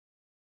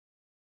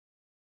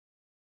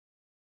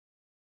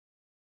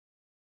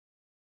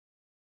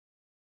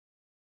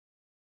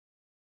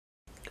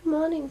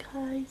Morning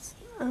guys,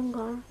 I'm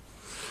gone.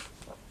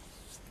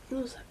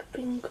 Looks like I've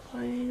been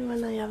crying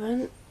when I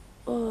haven't.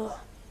 Oh,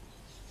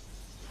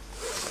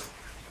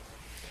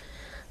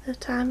 the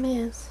time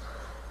is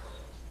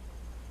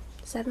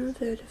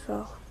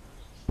 7:34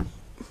 and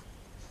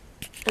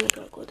I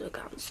gotta go to the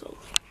council.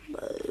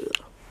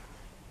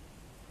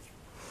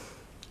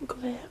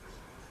 Great,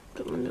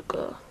 don't want to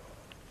go,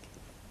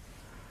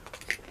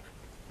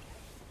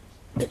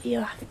 but you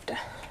have to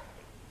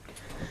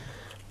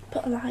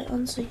put a light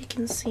on so you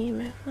can see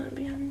me right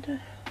behind her.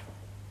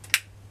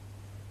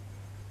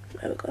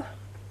 There we go.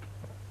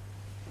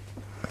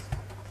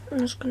 I'm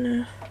just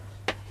gonna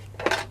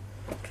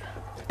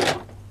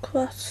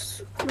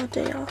cross my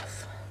day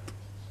off.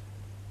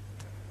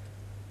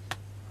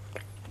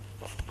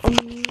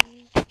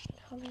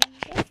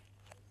 Calendar.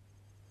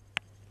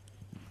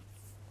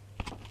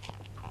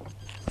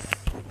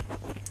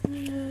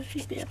 And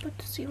you'll be able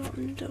to see what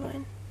I'm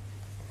doing.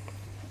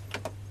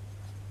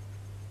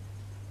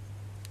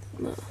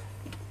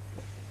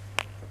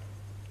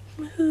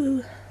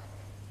 Woohoo!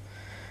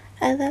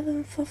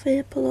 11th of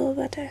April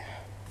already.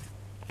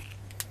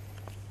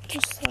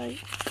 Just like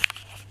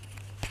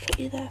put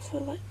you there for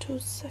like 2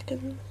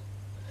 seconds.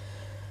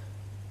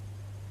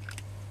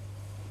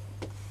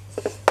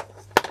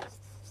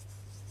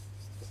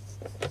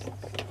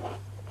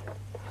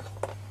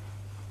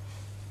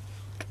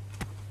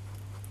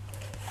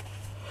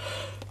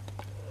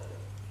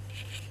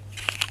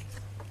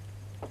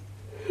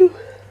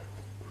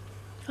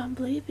 Can't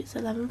believe it's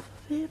 11th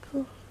of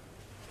April.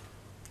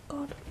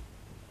 God.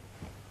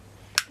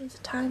 Where's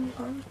the time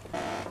gone?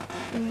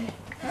 Anyway,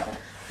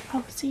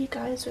 I'll see you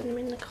guys when I'm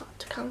in the car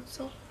to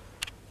council.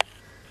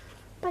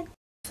 Bye.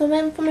 So I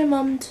went for my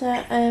mum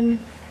to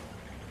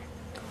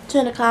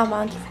turn the car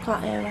around if you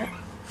can't hear it.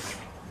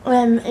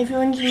 If you're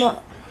wondering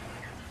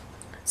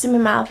what's in my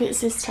mouth, it's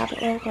this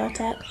tablet logo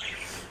tech.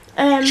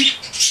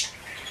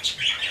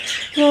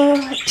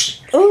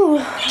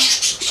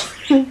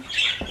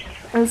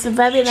 It's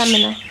very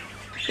lemony.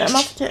 But I'm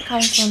off to the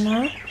council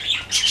now.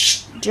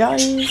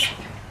 Joys.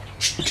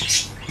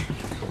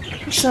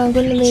 So I'm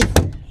going to leave.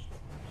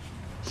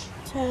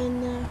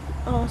 Turn the.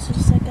 Oh, so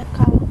just like a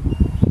car.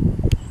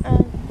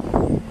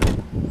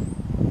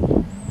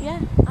 Yeah,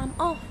 I'm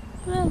off.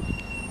 Well,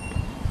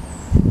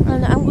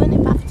 and I'm going to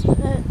Bath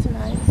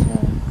tonight, so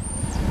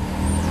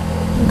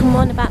you can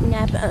moan about me,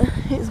 but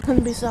it's going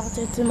to be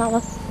sorted tomorrow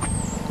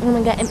when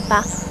I get in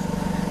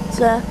Bath.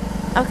 So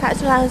I'll catch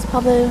you guys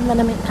probably when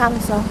I'm in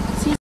council.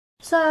 See.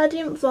 So I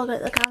didn't vlog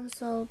at the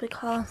council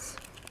because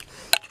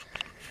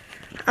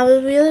I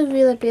was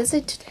really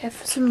busy today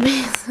for some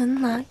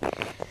reason. Like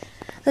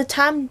the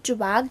time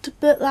dragged,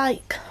 but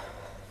like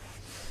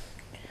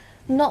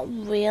not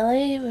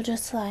really. We're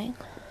just like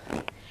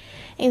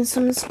in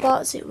some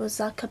spots it was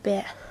like a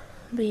bit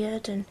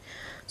weird and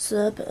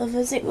slow, but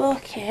others it were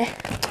okay.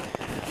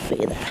 But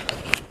you're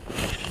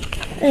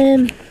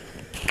there.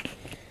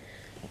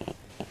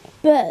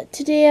 But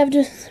today I've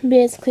just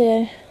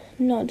basically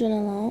not done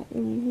a lot.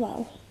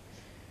 Well,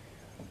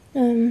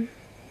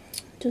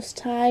 just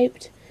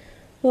typed,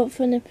 worked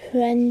for an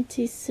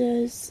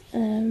apprentices,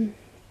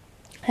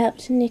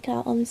 helped Nick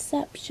out on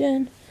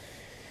reception.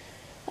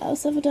 What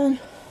else have I done?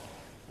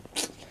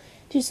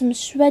 Do some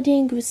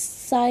shredding,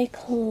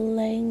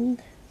 recycling,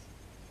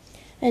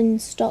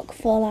 and stock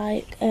for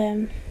like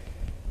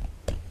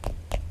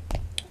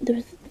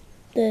the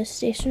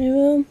stationery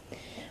room.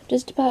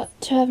 Just about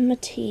to have my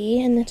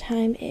tea, and the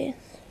time is.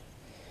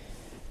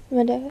 I'm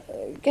gonna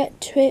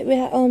get to it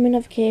without all my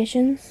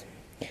notifications.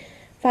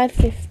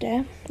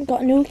 5:50.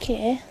 Got a new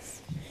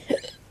case.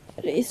 It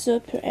is so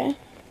pretty.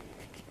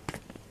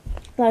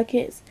 Like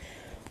it's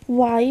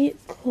white,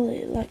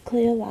 like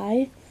clear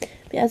white,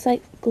 but it has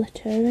like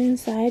glitter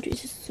inside,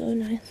 which is so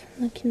nice.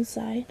 Like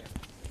inside,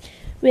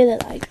 really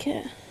like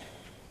it.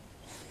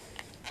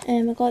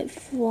 I got it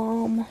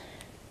from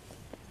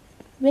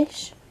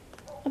Wish,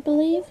 I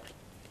believe.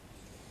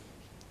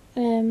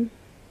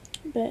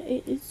 But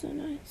it is so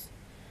nice.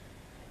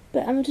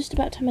 But I'm just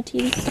about to have my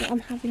tea. This is what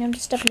I'm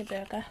just having a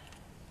burger.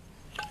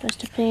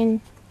 Just a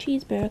plain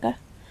cheeseburger.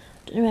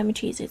 Don't know where my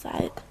cheese is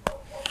like.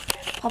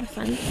 Probably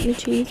find my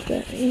cheese,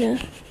 but you know.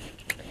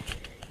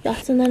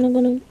 Yes, and then I'm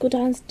gonna go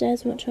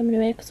downstairs and watch Home and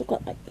Away because I've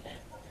got like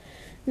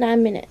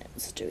 9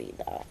 minutes to read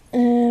that.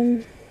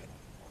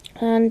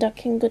 And I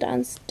can go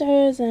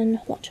downstairs and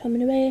watch Home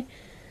and Away.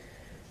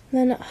 And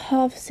then at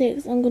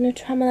 6:30 I'm gonna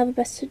try my level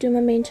best to do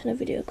my main channel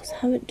video because I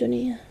haven't done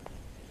it yet.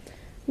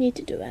 Need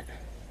to do it.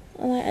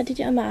 I did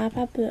it on my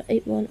iPad, but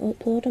it won't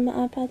upload on my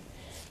iPad.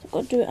 So I've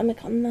got to do it on my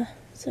camera.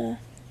 So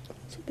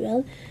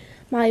well,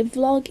 my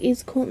vlog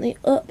is currently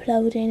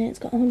uploading. It's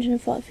got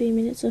 143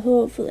 minutes, so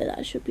hopefully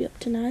that should be up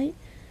tonight.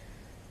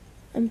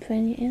 I'm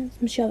praying it is.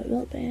 I'm sure it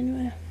will be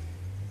anyway.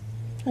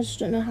 I just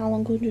don't know how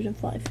long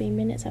 143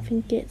 minutes. I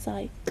think it's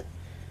like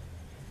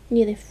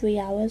nearly 3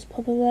 hours,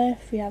 probably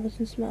 3 hours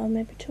and something, or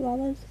maybe 2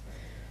 hours.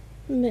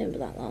 Maybe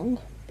that long,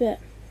 but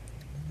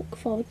look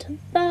forward to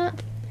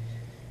that.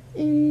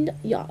 And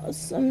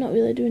yes, I'm not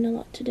really doing a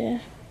lot today.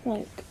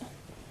 Like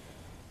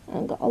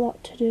I've got a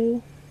lot to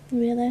do,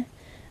 really.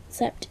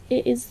 Except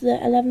it is the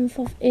 11th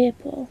of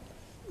April.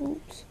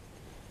 Oops.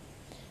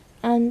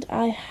 And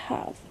I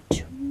have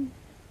to...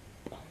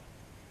 I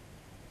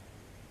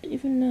don't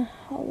even know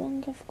how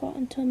long I've got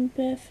until my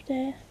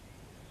birthday.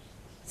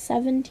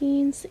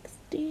 17,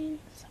 16,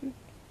 17.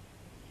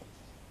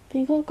 I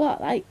think I've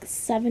got like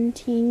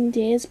 17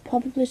 days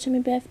probably to my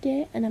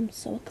birthday, and I'm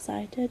so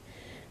excited.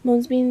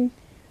 Mum's been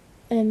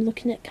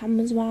looking at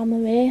cameras while I'm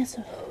away,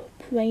 so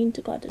praying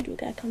to God I do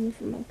get a camera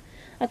from Mum.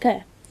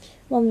 Okay,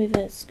 one with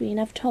a screen.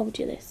 I've told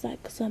you this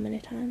like so many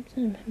times,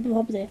 and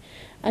probably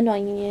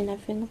annoying you and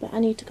everything, but I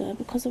need to go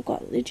because I've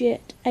got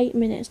legit 8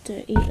 minutes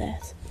to eat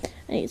this,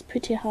 and it's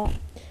pretty hot.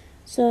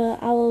 So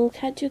I will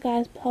catch you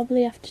guys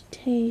probably after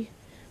tea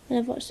when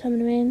I've watched some of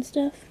the main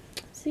stuff.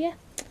 So yeah,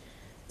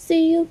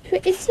 see you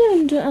pretty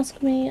soon. Don't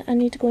ask me. I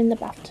need to go in the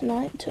bath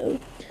tonight too,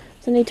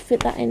 so I need to fit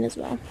that in as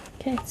well.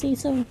 Okay, see you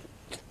soon.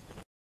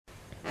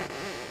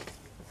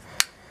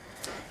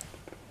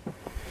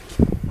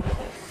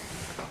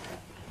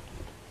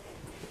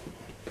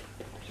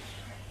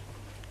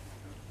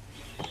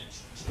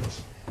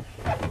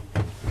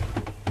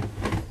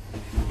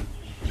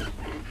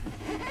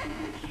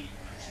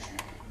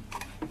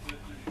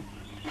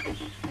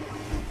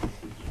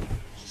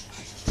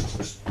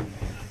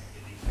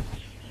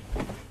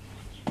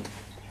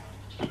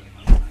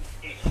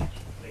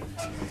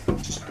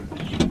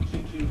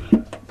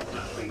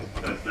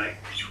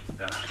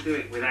 Do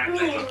it without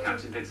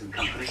Captain Vincent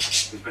Company,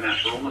 who's been out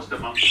for almost a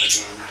month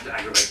again after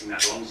aggravating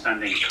that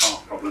long-standing car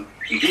problem.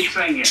 He did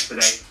train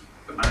yesterday,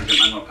 but manager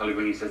Manuel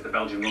Pellegrini says the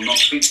Belgian will not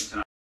feature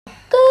tonight.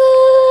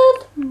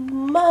 Good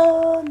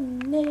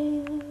morning,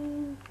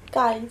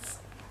 guys.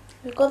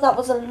 Because that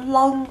was a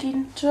long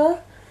intro.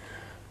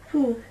 I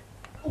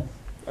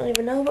don't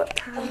even know what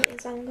time it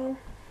is. Hang on.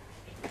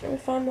 Let me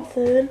find my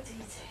phone.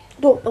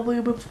 Don't know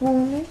where my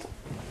phone is.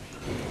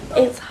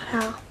 It's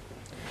how.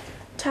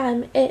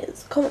 Time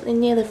is currently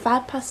nearly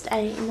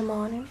 8:05 in the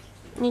morning.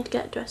 I need to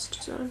get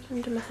dressed soon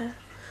and do my hair.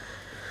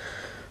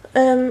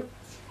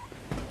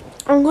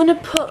 I'm gonna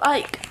put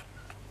like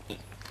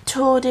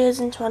 2 days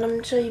into one.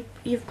 I'm sure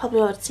you've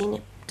probably already seen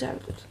it.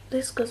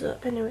 This goes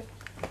up anyway.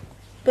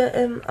 But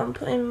I'm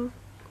putting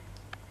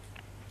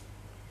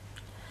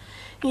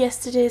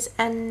yesterday's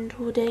and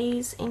 2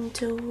 days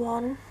into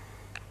one,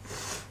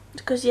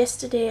 because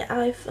yesterday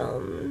I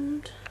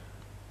filmed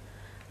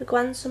the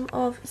grand sum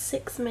of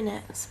 6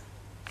 minutes.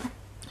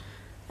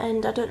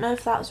 And I don't know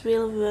if that's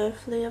real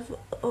worthy of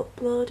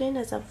uploading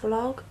as a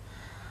vlog,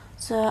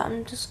 so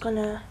I'm just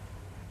gonna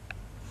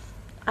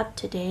add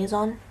today's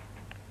on.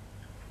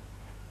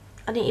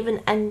 I didn't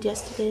even end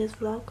yesterday's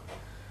vlog.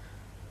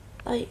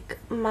 Like,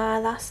 my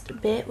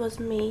last bit was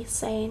me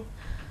saying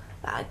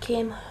that I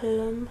came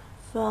home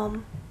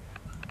from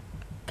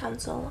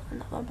cancel,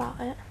 and that was about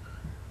it.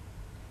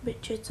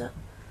 Richard's up.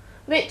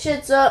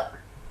 Richard's up!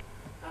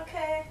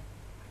 Okay.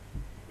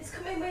 He's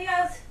coming with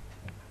us.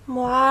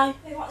 Why?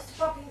 He wants to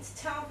pop into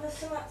town for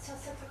some, so I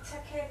said I'd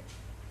take him.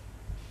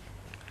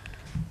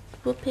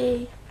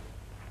 Whoopee.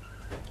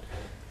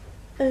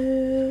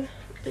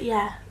 But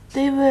yeah,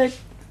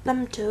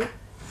 them two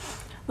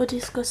were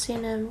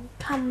discussing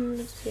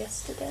cams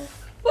yesterday.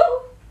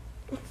 Woo!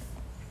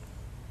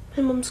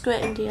 My mum's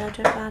grating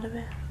deodorant, by the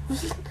way.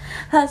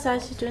 That's why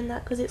she's doing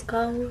that, because it's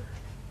cold.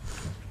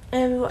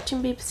 We're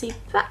watching BBC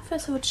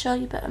Breakfast. I would show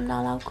you, but I'm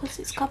not allowed because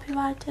it's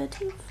copyrighted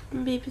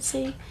from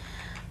BBC.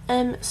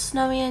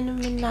 Snowy and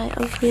Midnight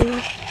are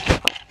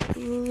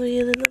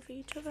really love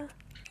each other.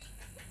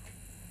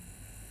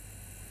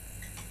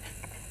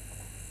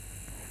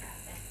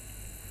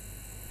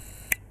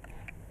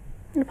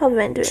 I probably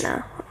won't do it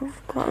now.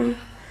 I've got them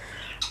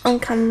on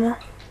camera.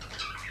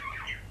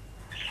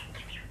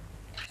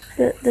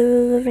 But they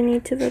were loving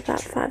each other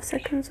about 5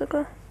 seconds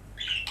ago.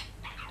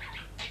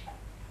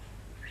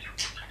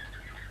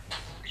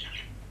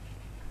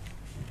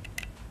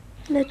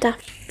 They're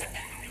daft.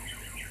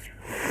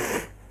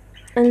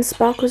 And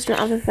Sparkles don't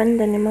have a friend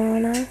anymore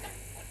now.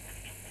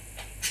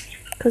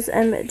 Because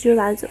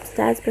July's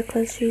upstairs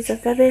because she's a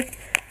very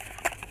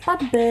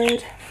bad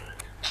bird.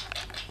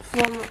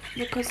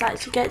 Because like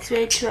she gets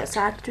way too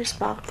excited with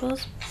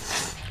Sparkles.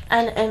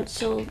 And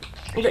she'll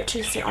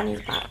literally sit on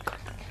his back.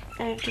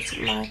 And he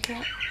doesn't like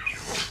it.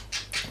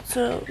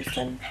 So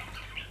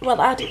well,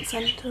 I didn't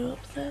send her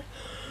upstairs.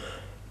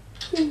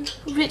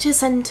 Richard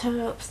sent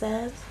her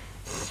upstairs.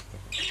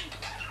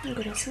 I'm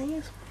gonna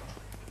sneeze.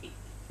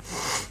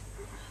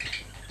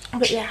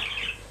 But yeah,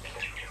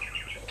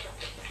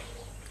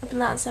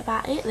 and that's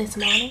about it this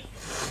morning.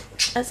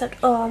 Except,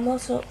 oh, I'm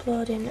also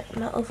uploading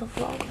my other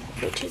vlog,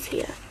 which is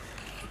here.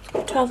 It's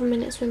got 12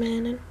 minutes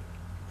remaining.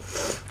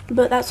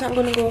 But that's not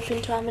going to go up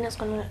in 12 minutes.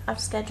 I've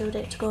scheduled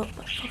it to go up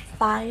for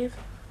 5.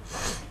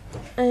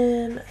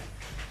 And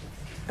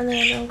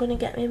then I'm going to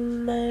get my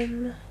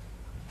mum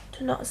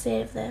to not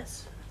save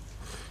this.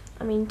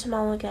 I mean,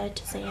 tomorrow again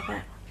to save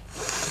it.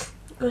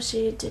 Because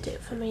she did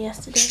it for me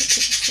yesterday, which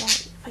is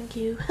like, thank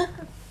you.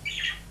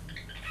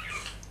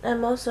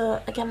 I'm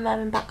also again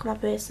wearing back my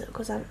bracelet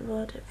because I haven't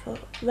wear it for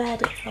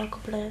a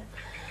couple of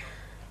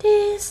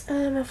This,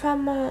 I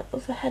found my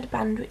other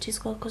headband, which is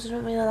good because I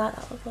don't really like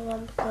that other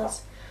one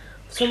because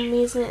for some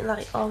reason it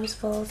like always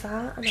falls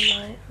out and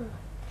I'm like, oh.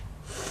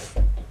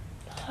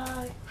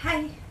 Hi.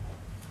 Hi.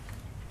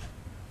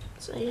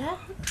 So yeah,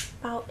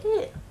 about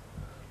it.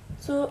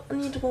 So I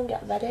need to go and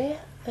get ready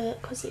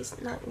because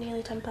it's like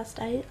nearly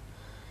 8:10.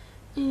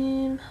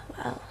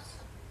 What else?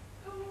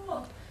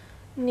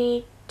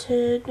 Need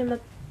to do my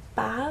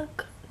bag,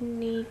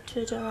 need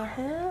to do my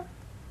hair.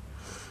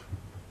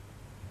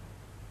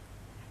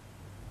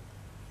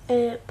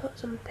 Put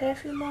some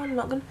perfume on.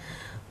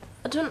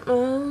 I don't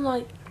know,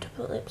 like to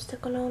put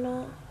lipstick on or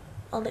not,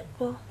 or lip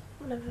gloss,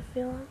 whatever I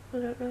feel like. I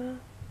don't know.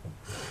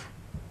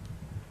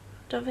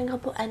 Don't think I'll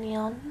put any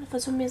on. For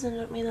some reason I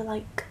don't really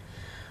like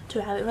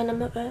to have it when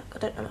I'm at work. I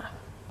don't know.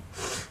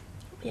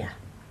 Yeah,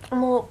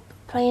 I'm all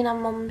playing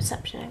on mum's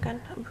reception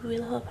again. I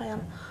really hope I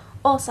am.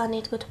 Also I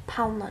need to go to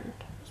Poundland.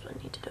 That's what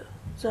I need to do.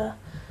 So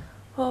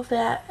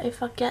hopefully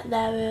if I get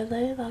there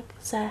early, like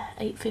say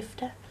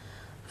 8:50,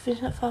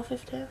 finish at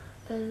 4:50.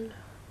 And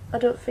I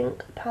don't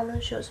think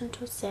Poundland shows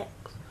until 6.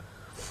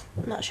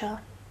 I'm not sure.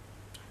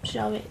 I'm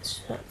sure it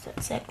starts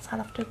at 6. I'll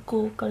have to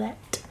Google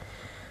it.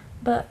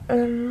 But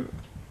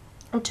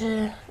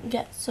to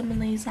get some of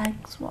these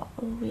eggs, what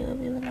are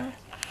really nice.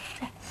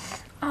 Yeah.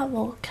 I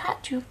will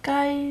catch you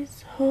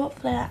guys.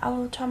 Hopefully I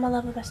will try my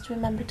level best to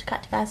remember to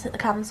catch you guys at the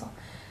council.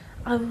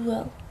 I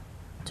will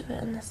do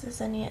it unless there's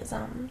any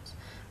exams.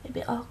 It'd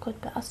be awkward,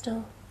 but I'll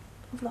still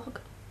vlog.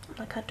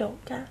 Like I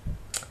don't care.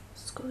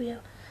 Screw you.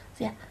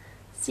 So yeah.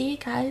 See you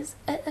guys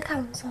at the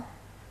council.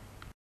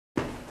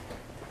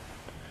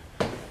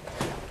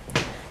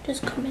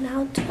 Just coming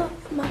out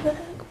of my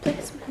work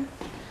placement.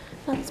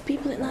 Now there's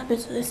people in that bit,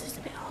 so this is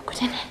a bit awkward,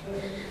 isn't it?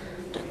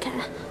 Don't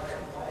care.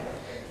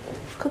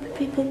 Could be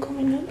people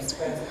coming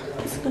upstairs.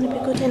 It's gonna be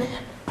good, isn't it?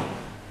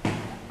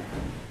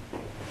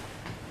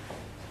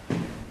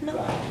 No.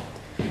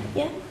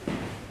 Yeah?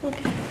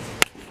 Okay.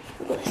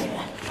 We'll go this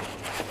way.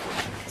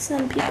 So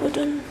then people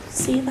don't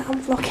see that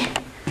I'm vlogging.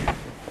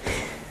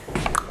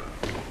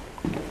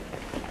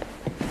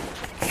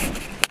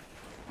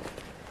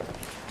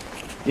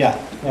 Yeah.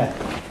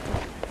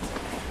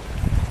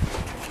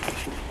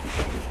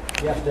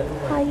 Yeah,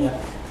 definitely. Hi. Yeah.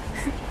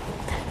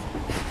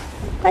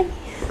 Hi.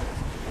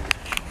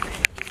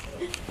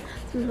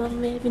 Some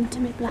mum waving to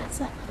me, bless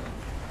her.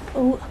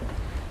 Oh,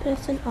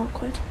 person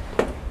awkward.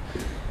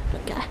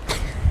 Okay.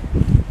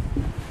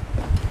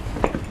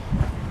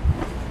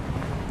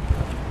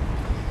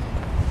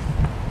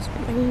 It's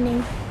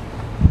raining.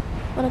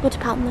 When I go to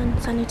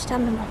Poundland, so I need to tell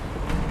my mum.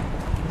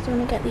 So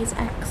when I get these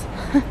eggs,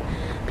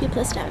 people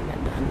are staring at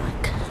me, but I'm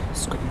like,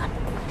 screw them.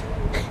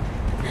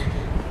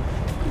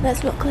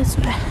 Let's look this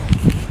way.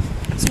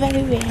 It's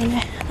very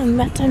rainy. I'm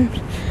wet and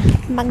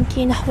manky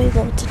in Howie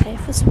Road today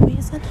for some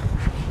reason.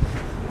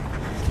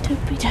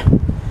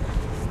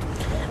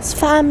 Let's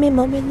find me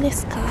mum in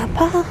this car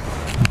park.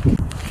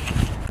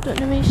 Don't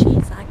know where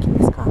she's like in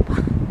this car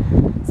park.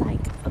 It's like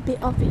a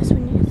bit obvious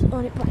when you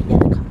own it bright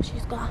yellow car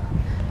she's got.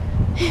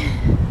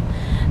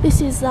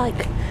 This is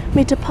like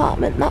my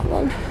department, that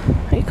one.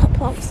 You can't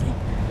probably see.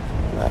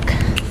 Look.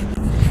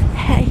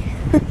 Hey.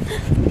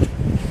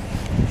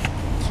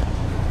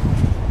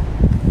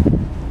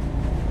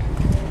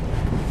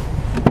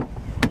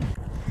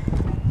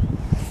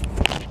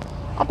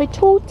 I'll be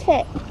 2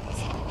 ticks.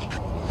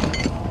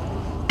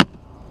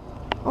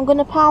 I'm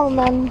gonna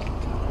Poundland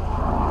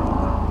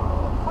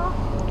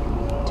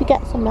to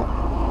get something.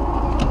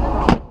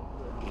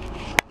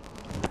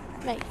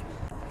 Right,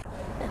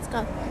 let's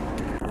go.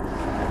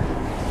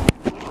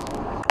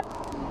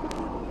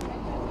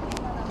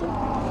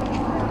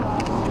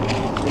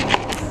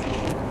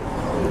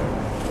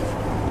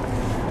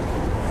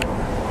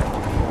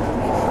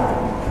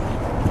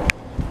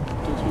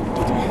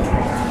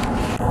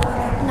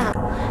 Now,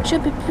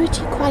 should be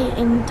pretty quiet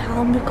in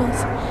town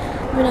because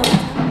even though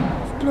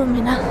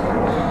blooming now,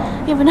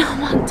 even how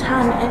long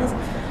time it is,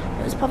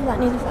 it's probably like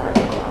nearly 5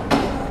 o'clock.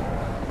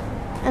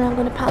 And I'm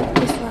gonna pound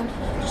this one,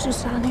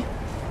 just down here.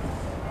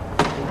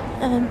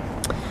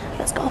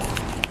 Let's go.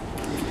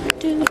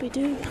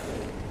 Doobie-doo.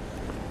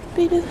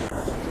 Be-doo.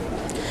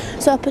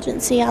 So I hope I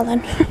didn't see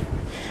Alan.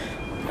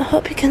 I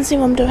hope you can see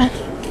what I'm doing.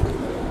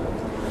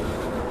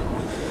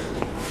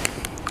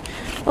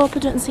 I hope I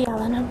didn't see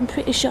Alan. I'm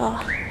pretty sure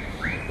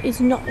he's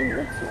not in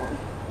this one.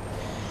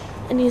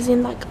 And he's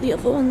in like the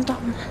other ones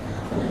down there.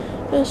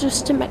 But it's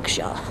just to make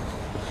sure.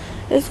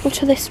 Let's go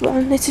to this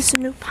one. This is a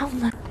new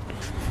Poundland.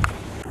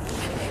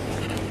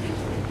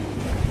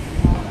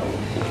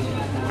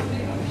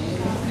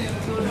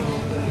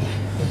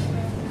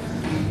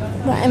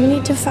 Right, and we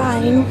need to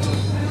find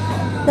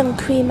them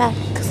cream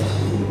eggs.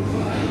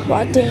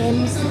 What are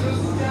dames?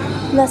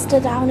 Unless they're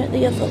down at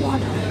the other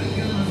one.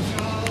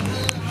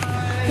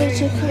 They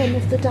should come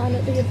if they're down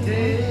at the other one.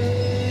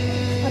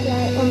 I'd be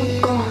like, oh my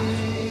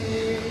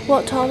god.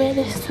 Walked all the way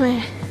this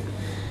way.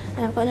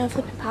 And I've got no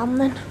flipping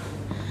Poundland.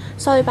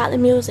 Sorry about the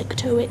music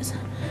too, it's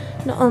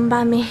not owned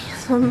by me,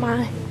 it's owned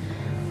by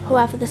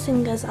whoever the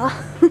singers are.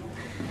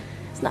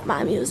 It's not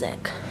my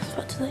music, just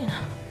want to let you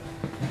know.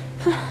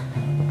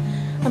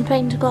 I'm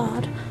praying to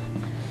God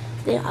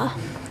they are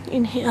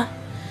in here.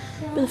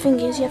 But the thing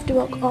is, you have to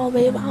walk all the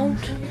way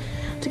around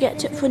to get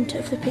to the front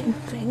of the pin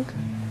thing.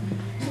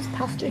 This is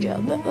past a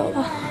little bit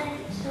over.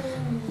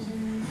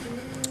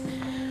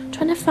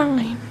 Trying to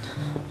find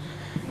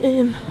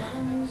them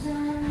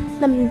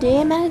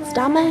dam eggs,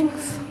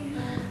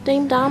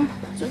 dam,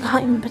 so I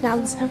can't even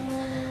pronounce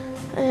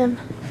them.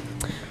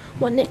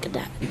 What Nick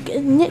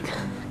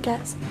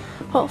gets.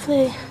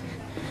 Hopefully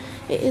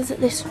it is at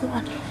this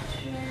one,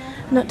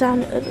 not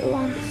down at other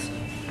ones.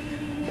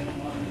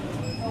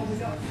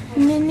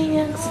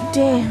 Minions,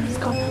 damn, it's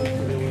gone.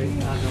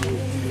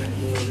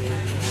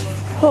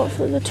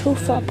 Hopefully the £2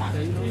 for £1.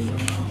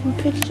 I'm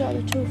pretty sure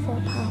they're £2 for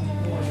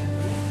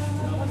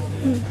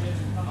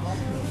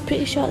 £1.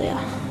 Pretty sure they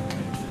are.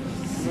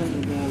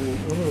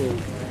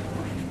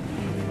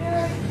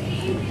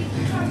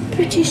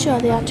 Pretty sure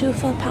they are £2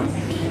 for £1.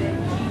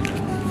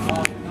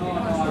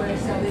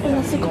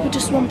 Unless it could be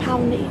just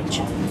 £1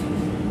 each.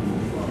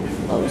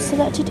 Oh,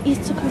 selected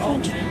Easter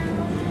Confederate.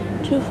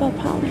 £2 for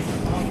 £1.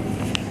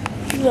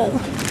 Well,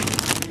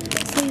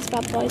 these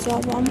bad boys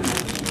are one.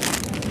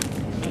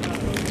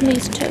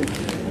 These two.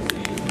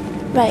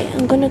 Right,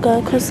 I'm gonna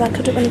go because like,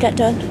 I don't want to get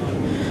done.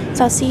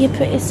 So I'll see you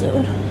pretty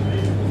soon.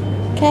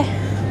 Okay,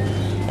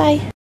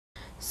 bye.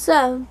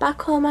 So,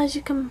 back home as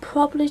you can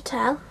probably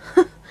tell.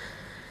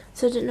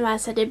 So I don't know why I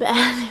said it, but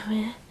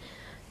anyway.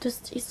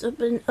 Just it's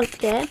up an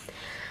update.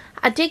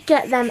 I did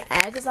get them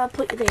eggs, I'll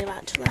put you there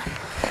actually.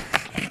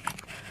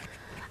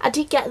 I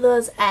did get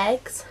those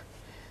eggs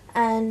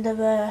and they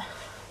were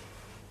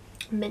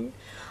mint.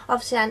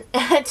 Obviously I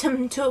ate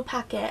them 2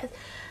 packets,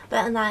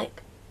 but I'm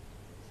like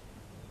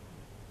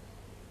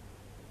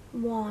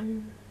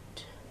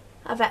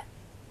I've had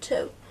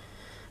 2.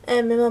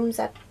 My mum's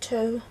had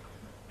 2.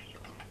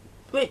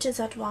 Richard's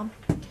had 1.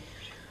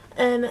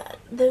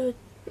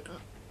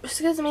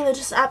 Excuse me, they're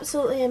just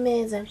absolutely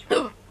amazing.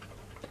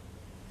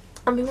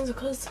 I mean,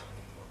 because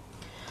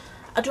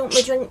I don't want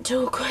to drink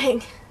too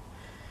quick.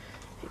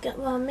 You get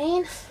what I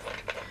mean?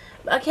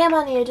 But I came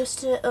on here just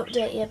to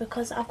update you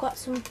because I've got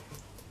some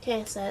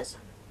cases.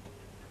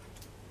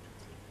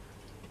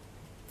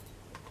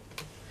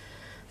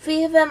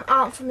 3 of them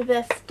aren't for my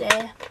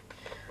birthday,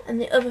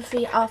 and the other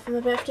 3 are for my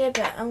birthday,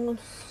 but I'm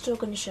still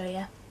going to show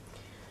you.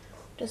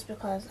 Just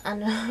because I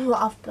know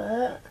what I've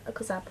bought,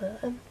 because I bought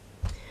them.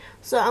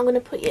 So I'm going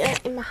to put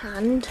it in my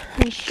hand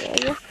and show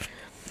you.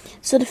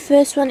 So the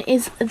first one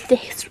is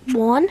this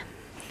one.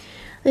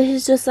 This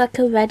is just like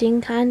a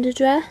wedding kind of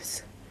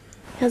dress.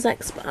 It has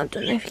like, I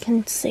don't know if you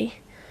can see,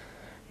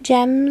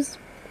 gems.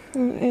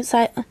 It's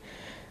like,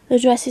 the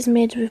dress is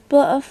made with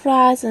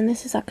butterflies, and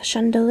this is like a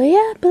chandelier,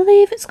 I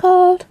believe it's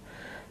called.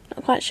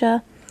 Not quite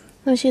sure.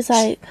 And she's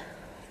like,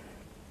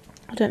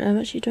 I don't know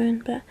what she's doing,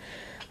 but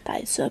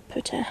that is so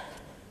pretty.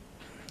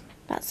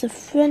 That's the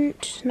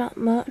front, not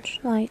much,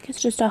 like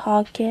it's just a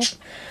hard case.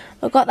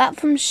 I got that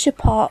from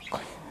Shipok.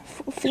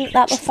 I think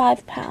that was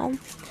 £5.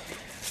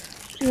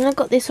 And then I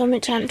got this one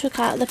which I haven't took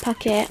out of the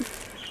packet.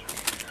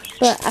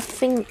 But I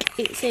think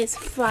it says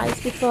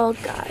fries before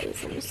guys.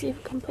 Let me see if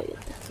I can put it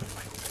there.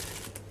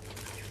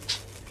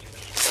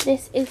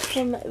 This is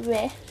from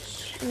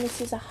Rish, and this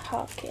is a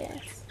hard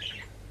case.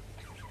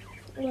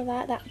 I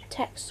like that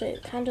texture,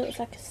 it kind of looks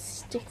like a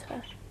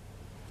sticker.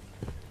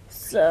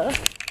 So,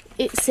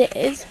 it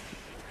says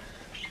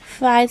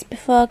fries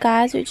before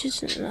guys, which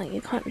is like,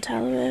 you can't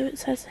tell where it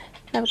says.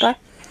 There we go.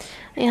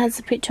 It has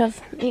a picture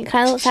of, it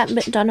kind of looks like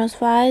McDonald's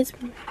fries,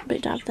 but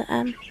it don't have the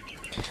M.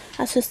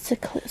 That's just a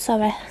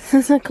sorry,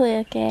 that's a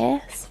clear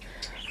case.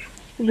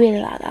 Really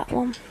like that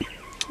one.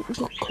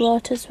 Good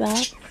quote as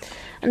well.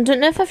 And I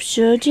don't know if I've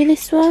showed you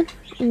this one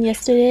in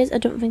yesterday's. I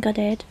don't think I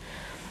did.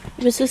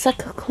 It was just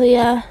like a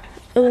clear,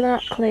 well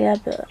not clear,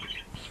 but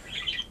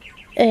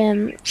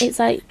it's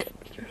like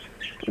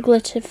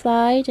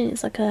glitterified, and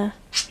it's like a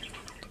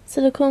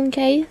silicone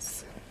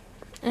case,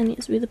 and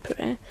it's really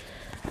pretty.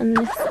 And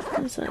this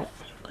is like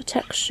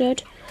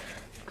textured,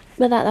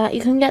 but like that.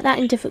 You can get that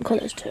in different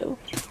colours too.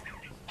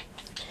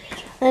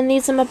 And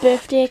these are my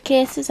birthday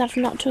cases. I've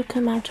not took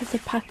them out of the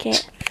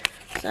packet,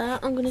 so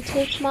I'm going to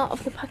take them out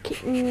of the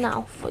packet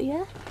now for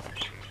you.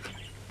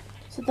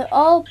 So they're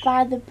all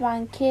by the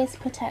brand Case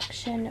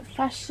Protection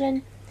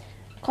Fashion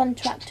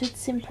Contracted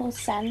Simple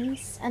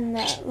Sense, and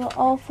they're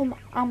all from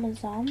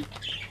Amazon.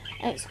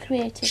 It's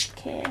Creative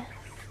Case.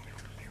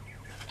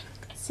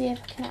 See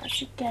if I can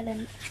actually get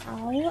them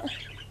out.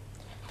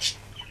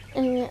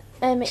 And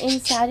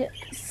inside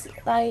it's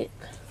like,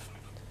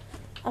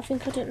 I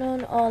think, I don't know,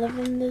 on all of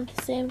them they're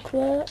the same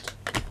quote,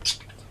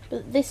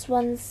 but this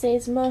one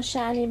says more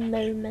shining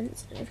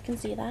moments, if you can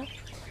see that.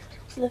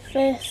 So the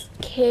first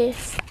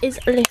case is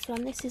this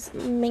one. This is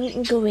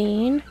mint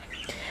green.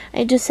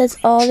 It just says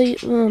all the,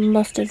 well,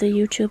 most of the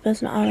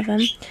YouTubers, not all of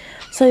them.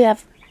 So you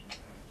have,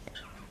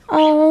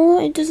 oh,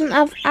 it doesn't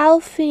have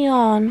Alfie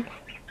on.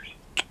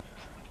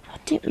 I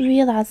didn't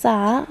realise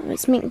that.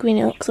 It's mint green,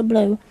 it looks a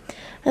blue.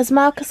 There's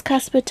Marcus,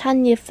 Casper,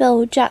 Tanya,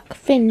 Phil, Jack,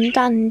 Finn,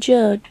 Dan,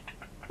 Joe,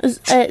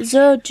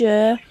 Zoe,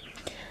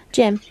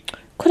 Jim,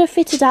 Could have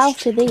fitted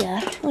Alfie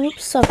there.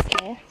 Oops,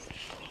 okay.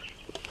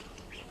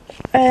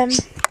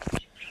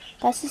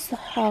 This is the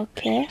hard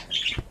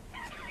case.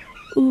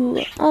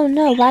 Ooh, oh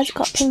no, why's it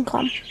got pink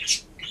on?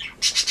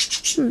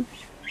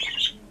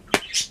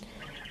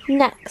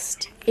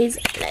 Next is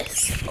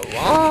this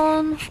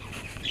one.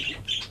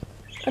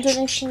 I don't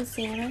know if you can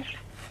see it.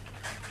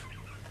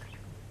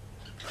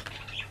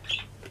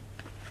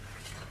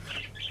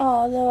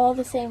 Oh, they're all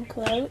the same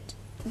quote.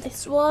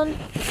 This one,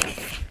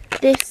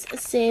 this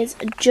says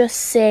 "Just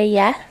say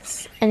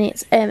yes," and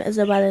it's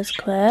Isabella's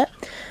quote.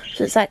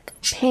 So it's like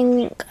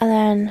pink, and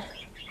then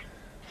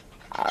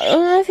I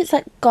don't know if it's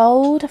like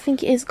gold. I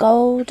think it is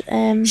gold.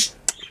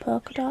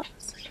 Polka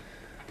dots.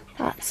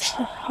 That's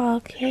her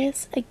hard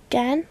case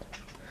again.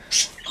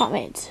 Can't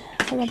wait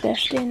for my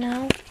birthday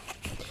now.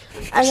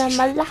 And then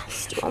my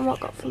last one I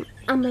got from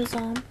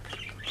Amazon.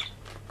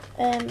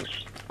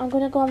 I'm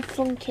gonna go on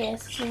Fun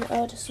Cases and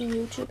order some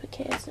YouTube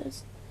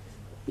cases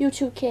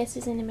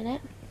in a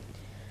minute.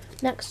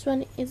 Next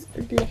one is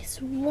this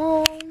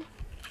one.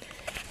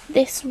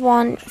 This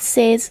one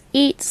says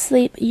 "Eat,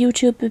 Sleep,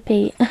 YouTube,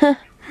 Repeat."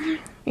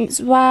 It's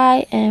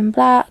white and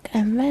black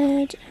and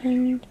red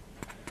and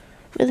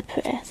really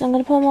pretty. So I'm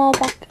gonna put them all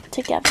back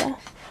together.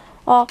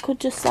 Or I could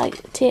just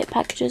like take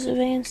packages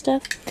away and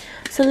stuff.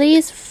 So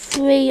these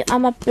 3 are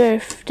my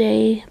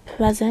birthday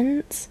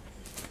presents.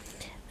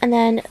 And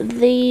then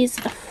these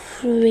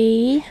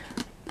 3,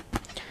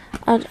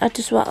 I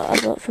just want I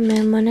bought for my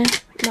own money.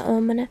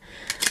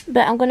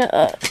 But I'm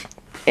gonna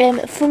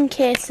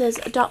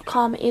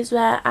funcases.com is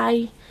where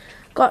I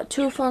got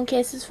 2 phone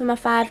cases for my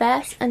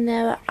 5S, and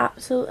they were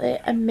absolutely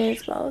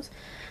amazing.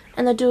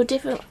 And they do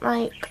different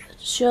like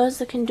shows.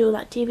 They can do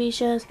like TV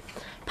shows,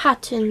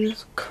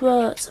 patterns,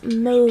 quotes,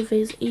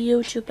 movies,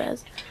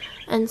 YouTubers.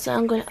 And so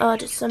I'm going to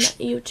order some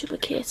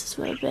YouTuber cases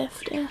for my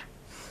birthday.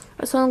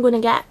 That's all I'm going to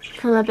get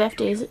for my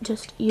birthday, is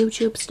just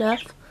YouTube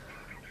stuff,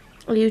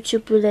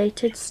 YouTube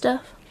related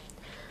stuff.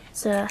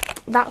 So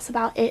that's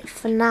about it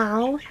for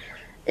now.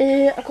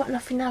 I've got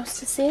nothing else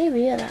to say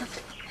really.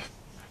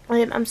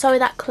 I'm sorry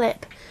that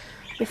clip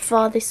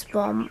before this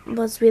one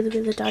was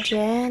really dodgy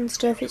and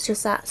stuff. It's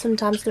just that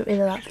sometimes I don't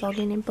really like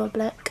vlogging in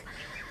public.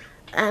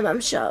 I'm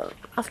sure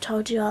I've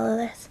told you all of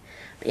this.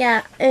 But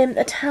yeah,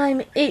 the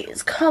time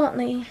is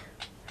currently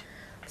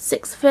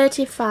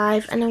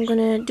 6:35 and I'm going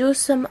to do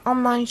some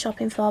online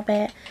shopping for a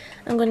bit.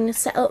 I'm going to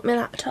set up my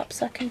laptop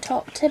so I can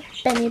talk to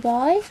Benny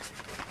Boy.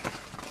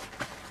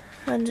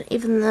 And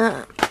even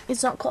though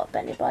he's not called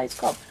Benny Boy, he's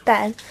called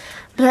Ben.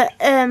 But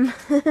I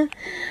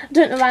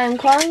don't know why I'm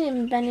calling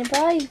him Benny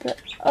Boy, but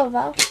oh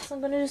well. So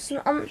I'm going to do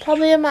some,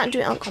 probably I might do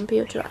it on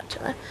computer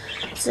actually,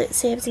 so it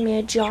saves me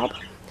a job.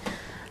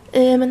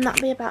 And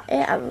that'll be about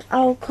it.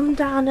 I'll come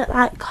down at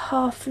like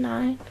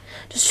 9:30.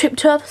 Just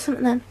tripped over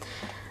something then.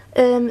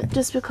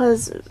 Just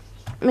because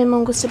my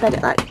mum goes to bed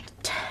at like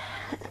 10.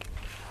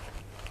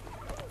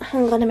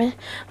 Hang on a minute.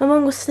 My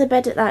mum goes to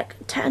bed at like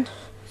 10.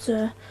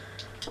 So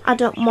I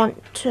don't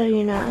want to,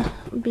 you know,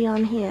 be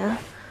on here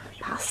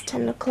past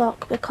 10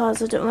 o'clock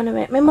because I don't want to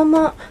wake my mum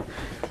up.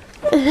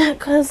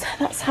 Because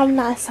that's how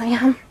nice I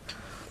am.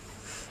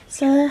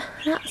 So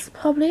that's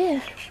probably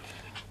it.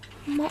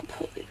 I might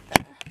put it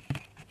there.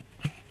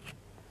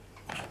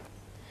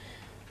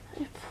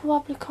 You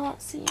probably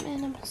can't see me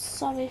and I'm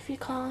sorry if you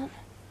can't.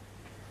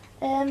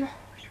 I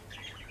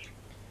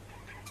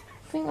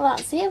think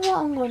that's it what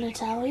I'm going to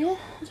tell you. I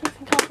don't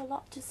think I have a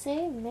lot to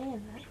say really.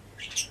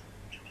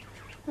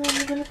 And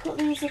I'm going to put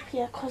these up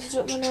here because I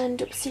don't want to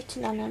end up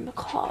sitting on them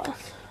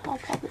because I'll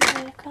probably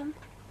break them.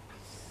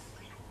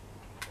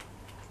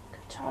 I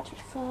can charge my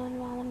phone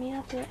while I'm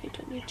here, but you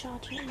don't need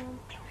charging it now.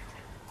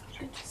 You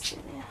can just sit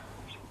there.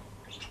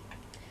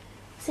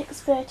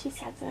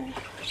 6:37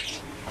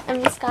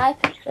 and we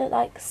Skype at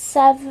like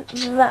 7,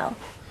 well,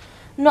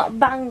 not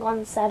bang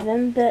on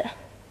 7, but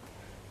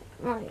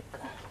like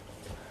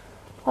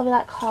probably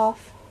like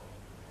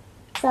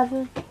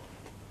 7:30.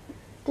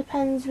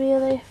 Depends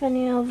really if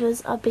any of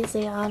us are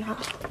busy or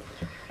not.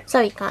 So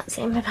you can't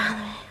see me by the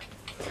way.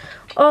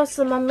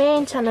 Also my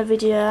main channel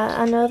video,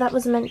 I know that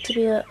was meant to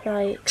be up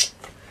like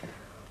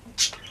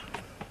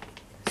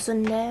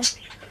Sunday,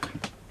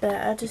 but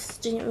I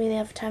just didn't really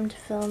have time to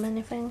film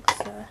anything,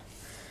 so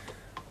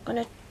I'm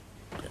going to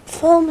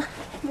film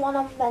one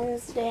on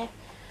Wednesday.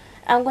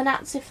 I'm going to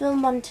actually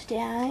film one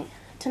tonight,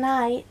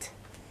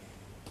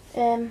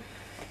 and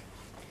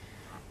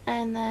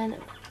then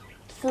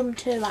film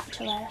 2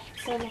 actually,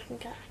 so I can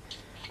get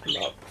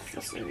them up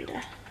for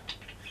Sunday.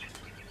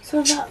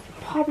 So that's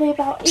probably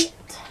about it,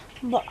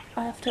 but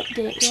I have to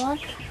update you on,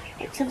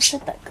 because I've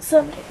said that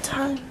so many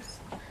times,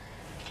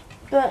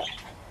 but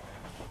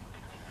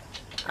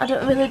I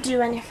don't really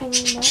do anything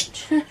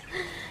much.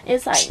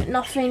 It's like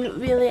nothing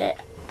really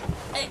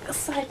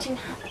exciting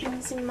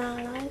happens in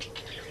my life.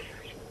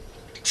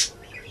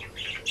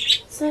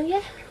 So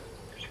yeah,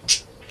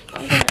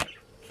 I'm gonna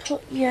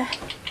put I'm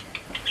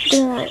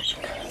gonna like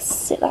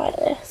sit like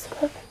this.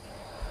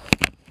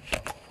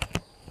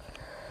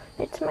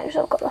 Need to make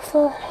sure I've got the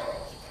phone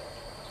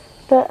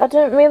But I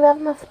don't really have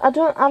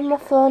my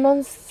phone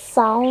on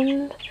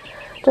sound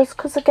just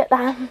because I get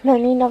that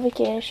many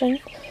notifications.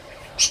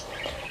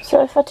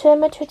 So if I turn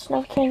my Twitch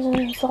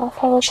notifications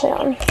off, I will put it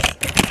on.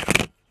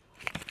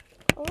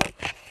 Oh,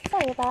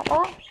 sorry about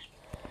that.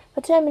 If I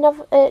turn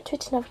my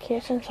Twitch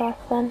notifications off,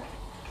 then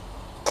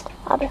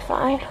I'll be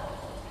fine.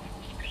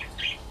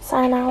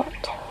 Sign out.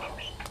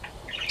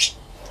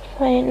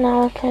 Right,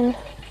 now I can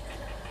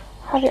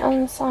have it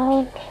on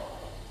sound.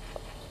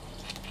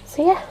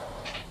 So yeah,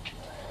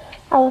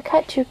 I will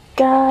catch you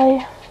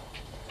guys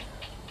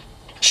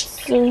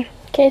soon.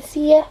 Okay,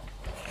 see ya.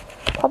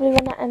 Probably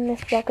when I end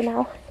this vlog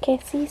now. Okay,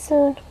 see you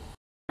soon.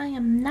 I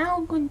am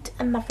now going to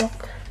end my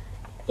vlog,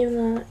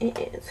 even though it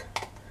is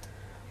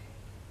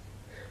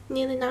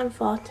nearly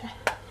 9:40.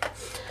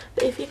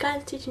 But if you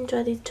guys did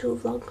enjoy these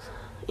 2 vlogs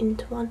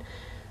into one,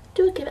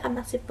 do give it a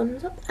massive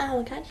thumbs up. I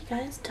will catch you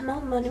guys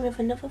tomorrow morning with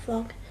another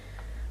vlog.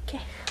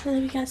 Okay, I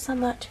love you guys so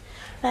much.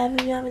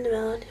 Wherever you are in the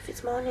world, if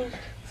it's morning,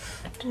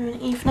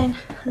 afternoon, evening,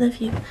 I love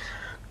you.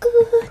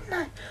 Good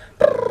night.